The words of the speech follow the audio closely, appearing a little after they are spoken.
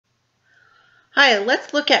Hi,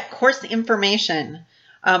 let's look at course information.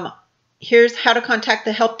 Here's how to contact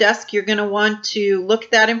the help desk. You're going to want to look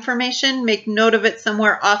at that information, make note of it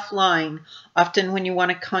somewhere offline. Often when you want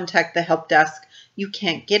to contact the help desk, you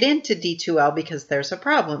can't get into D2L because there's a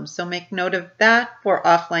problem. So make note of that for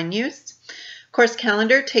offline use. Course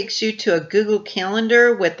calendar takes you to a Google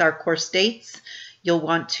Calendar with our course dates. You'll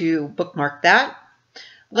want to bookmark that.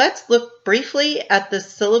 Let's look briefly at the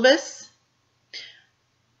syllabus.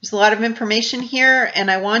 There's a lot of information here, and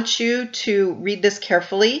I want you to read this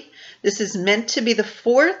carefully. This is meant to be the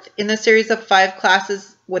fourth in the series of 5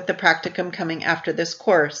 classes with the practicum coming after this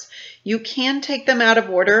course. You can take them out of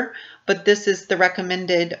order, but this is the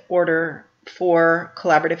recommended order for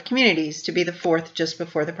collaborative communities, to be the fourth just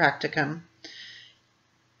before the practicum.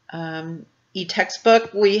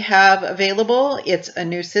 E-textbook we have available. It's a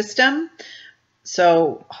new system.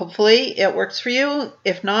 So hopefully it works for you.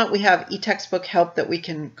 If not, we have e-textbook help that we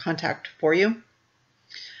can contact for you.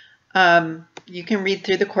 You can read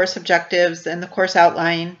through the course objectives and the course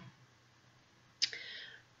outline.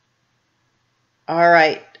 All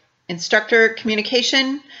right, instructor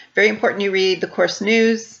communication. Very important you read the course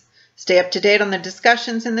news, stay up to date on the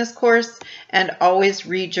discussions in this course, and always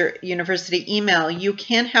read your university email. You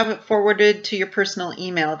can have it forwarded to your personal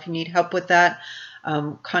email. If you need help with that,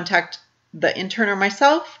 contact the intern or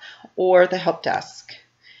myself or the help desk.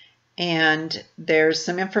 And there's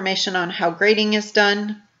some information on how grading is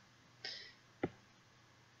done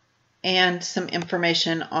and some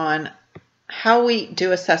information on how we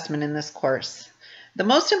do assessment in this course. The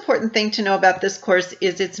most important thing to know about this course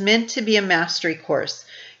is it's meant to be a mastery course.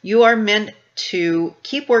 You are meant to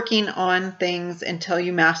keep working on things until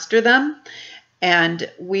you master them, and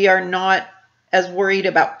we are not as worried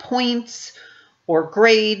about points or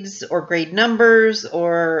grades or grade numbers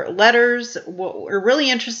or letters. What we're really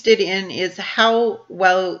interested in is how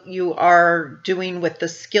well you are doing with the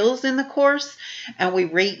skills in the course, and we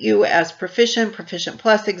rate you as proficient, proficient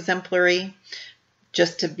plus, exemplary.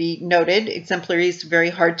 Just to be noted, exemplary is very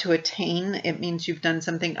hard to attain. It means you've done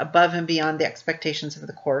something above and beyond the expectations of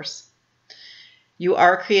the course. You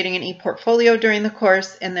are creating an e-portfolio during the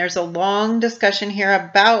course, and there's a long discussion here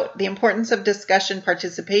about the importance of discussion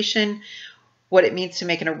participation, what it means to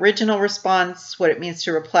make an original response, what it means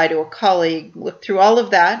to reply to a colleague. Look through all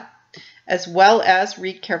of that, as well as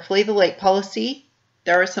read carefully the late policy.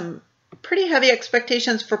 There are some pretty heavy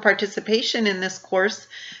expectations for participation in this course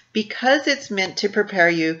because it's meant to prepare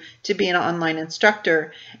you to be an online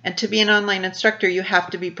instructor. And to be an online instructor, you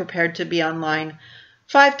have to be prepared to be online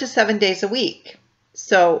 5 to 7 days a week.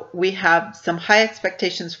 So we have some high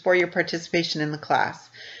expectations for your participation in the class.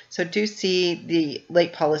 So do see the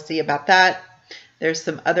late policy about that. There's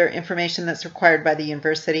some other information that's required by the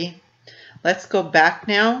university. Let's go back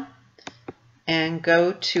now and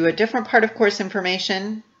go to a different part of course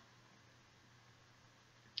information.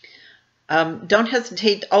 Don't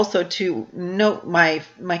hesitate also to note my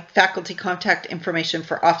faculty contact information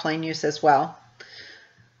for offline use as well.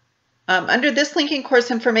 Under this link in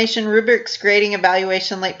course information, rubrics, grading,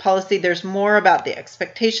 evaluation, late policy, there's more about the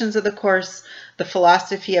expectations of the course, the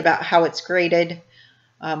philosophy about how it's graded,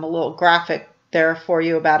 a little graphic there for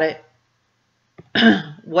you about it,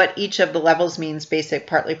 what each of the levels means: basic,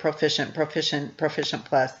 partly proficient, proficient, proficient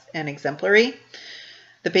plus, and exemplary.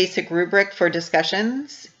 The basic rubric for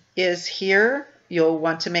discussions is here. You'll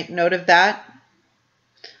want to make note of that.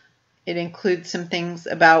 It includes some things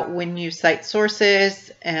about when you cite sources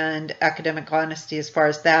and academic honesty as far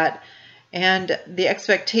as that. And the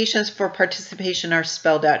expectations for participation are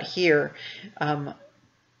spelled out here.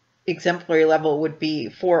 Exemplary level would be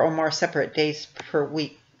 4 or more separate days per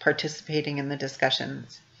week participating in the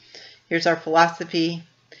discussions. Here's our philosophy.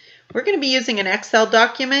 We're going to be using an Excel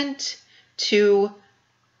document to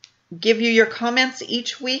give you your comments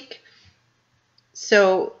each week.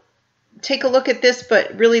 So take a look at this,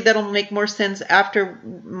 but really that'll make more sense after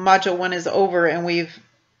Module 1 is over and we've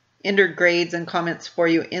entered grades and comments for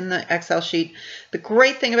you in the Excel sheet. The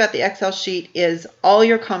great thing about the Excel sheet is all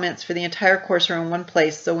your comments for the entire course are in one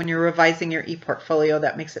place, so when you're revising your e-portfolio,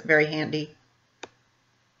 that makes it very handy.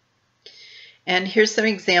 And here's some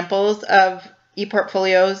examples of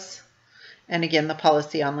e-portfolios, and again, the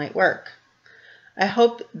policy on late work. I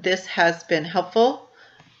hope this has been helpful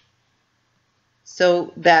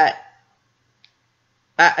so that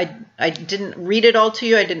I didn't read it all to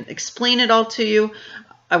you, I didn't explain it all to you.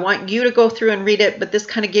 I want you to go through and read it, but this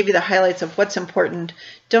kind of gave you the highlights of what's important.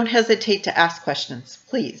 Don't hesitate to ask questions,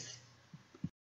 please.